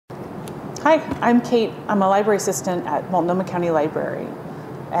Hi, I'm Kate. I'm a library assistant at Multnomah County Library.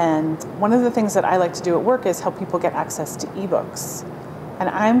 And one of the things that I like to do at work is help people get access to ebooks. And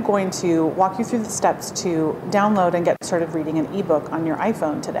I'm going to walk you through the steps to download and get started reading an ebook on your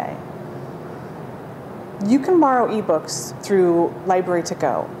iPhone today. You can borrow ebooks through Library to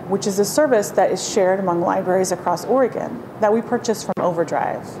Go, which is a service that is shared among libraries across Oregon that we purchase from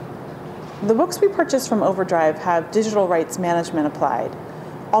Overdrive. The books we purchase from Overdrive have digital rights management applied,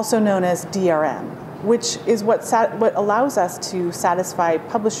 also known as DRM, which is what allows us to satisfy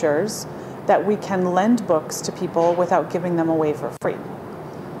publishers that we can lend books to people without giving them away for free.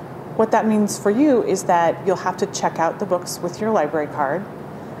 What that means for you is that you'll have to check out the books with your library card,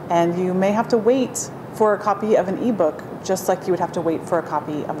 and you may have to wait for a copy of an ebook just like you would have to wait for a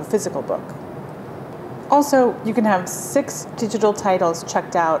copy of a physical book. Also, you can have 6 digital titles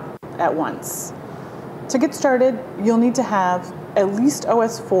checked out at once. To get started, you'll need to have at least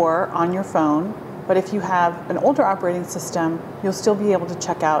OS 4 on your phone, but if you have an older operating system, you'll still be able to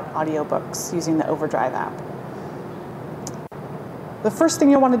check out audiobooks using the Overdrive app. The first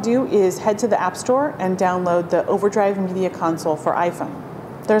thing you'll want to do is head to the App Store and download the Overdrive Media Console for iPhone.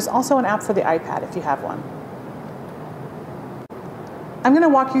 There's also an app for the iPad if you have one. I'm going to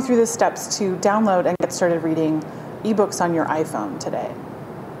walk you through the steps to download and get started reading ebooks on your iPhone today.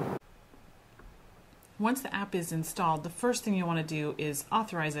 Once the app is installed, the first thing you want to do is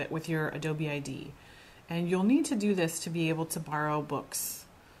authorize it with your Adobe ID. And you'll need to do this to be able to borrow books.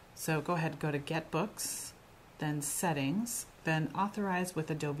 So go ahead and go to Get Books, then Settings, then Authorize with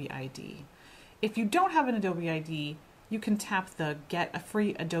Adobe ID. If you don't have an Adobe ID, you can tap the Get a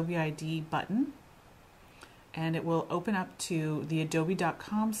Free Adobe ID button, and it will open up to the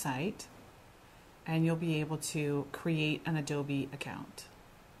adobe.com site, and you'll be able to create an Adobe account.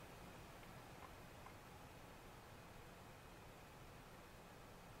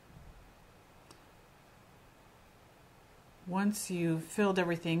 Once you've filled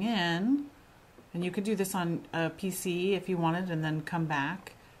everything in, and you could do this on a PC if you wanted and then come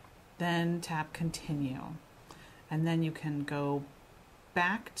back, then tap Continue. And then you can go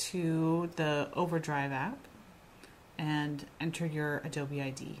back to the Overdrive app and enter your Adobe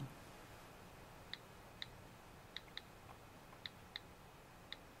ID.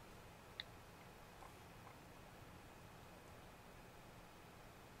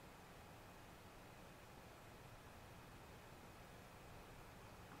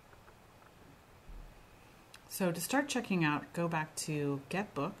 So to start checking out, go back to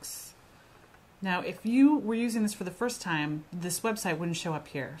Get Books. Now, if you were using this for the first time, this website wouldn't show up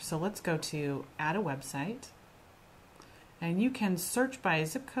here. So let's go to Add a Website. And you can search by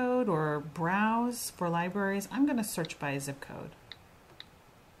zip code or browse for libraries. I'm going to search by zip code.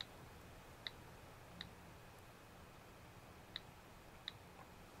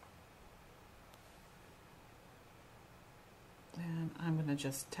 And I'm going to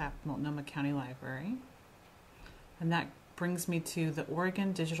just tap Multnomah County Library. And that brings me to the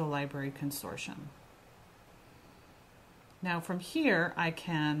Oregon Digital Library Consortium. Now from here I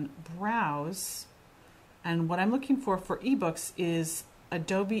can browse, and what I'm looking for ebooks is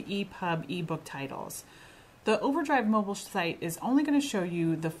Adobe EPUB ebook titles. The Overdrive mobile site is only going to show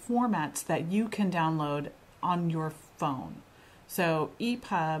you the formats that you can download on your phone. So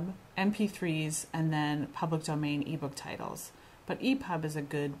EPUB, MP3s, and then public domain ebook titles. But EPUB is a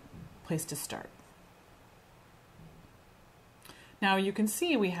good place to start. Now you can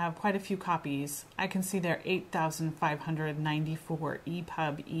see we have quite a few copies. I can see there are 8,594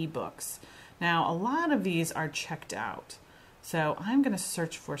 EPUB ebooks. Now a lot of these are checked out. So I'm going to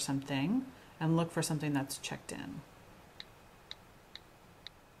search for something and look for something that's checked in.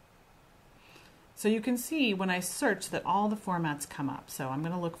 So you can see when I search that all the formats come up. So I'm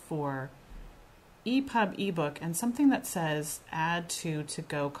going to look for EPUB ebook and something that says add to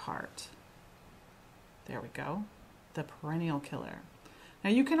go cart. There we go. The Perennial Killer. Now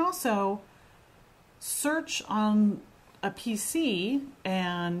you can also search on a PC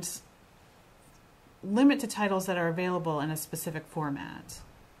and limit to titles that are available in a specific format.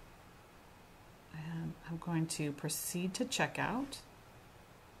 And I'm going to proceed to checkout.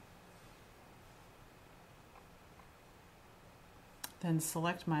 Then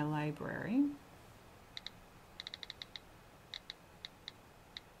select my library.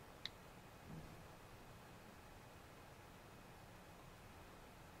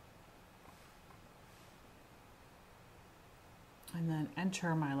 And then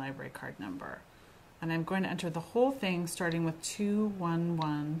enter my library card number. And I'm going to enter the whole thing starting with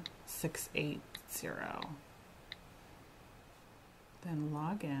 211680. Then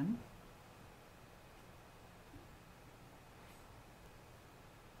log in.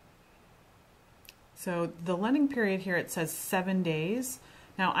 So the lending period here, it says 7 days.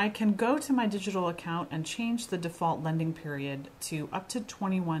 Now I can go to my digital account and change the default lending period to up to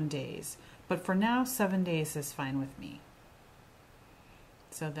 21 days. But for now, 7 days is fine with me.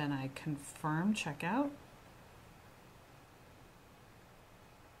 So then I confirm checkout.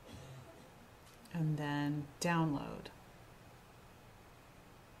 And then download.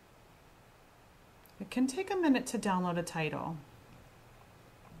 It can take a minute to download a title.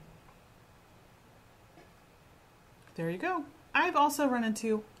 There you go. I've also run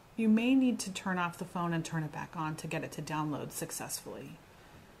into, you may need to turn off the phone and turn it back on to get it to download successfully.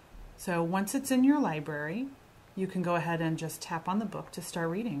 So once it's in your library, you can go ahead and just tap on the book to start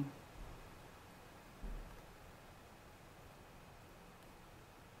reading.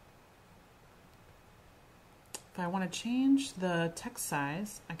 If I want to change the text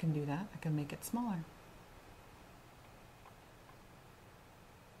size, I can do that. I can make it smaller.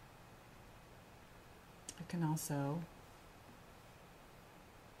 I can also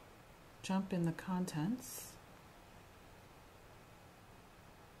jump in the contents.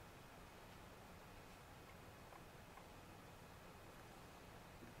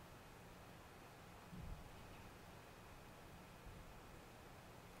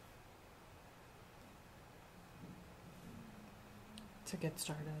 To get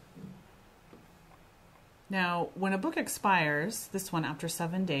started. Now, when a book expires, this one after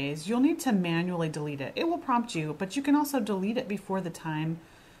 7 days, you'll need to manually delete it. It will prompt you, but you can also delete it before the time,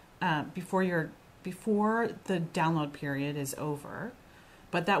 before the download period is over.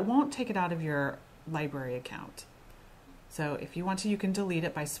 But that won't take it out of your library account. So if you want to, you can delete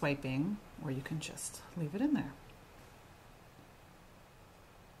it by swiping, or you can just leave it in there.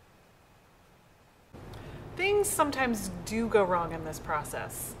 Things sometimes do go wrong in this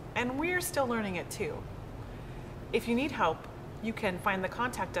process, and we're still learning it too. If you need help, you can find the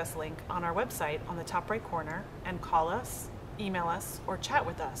Contact Us link on our website on the top right corner and call us, email us, or chat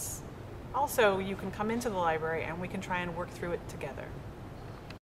with us. Also, you can come into the library and we can try and work through it together.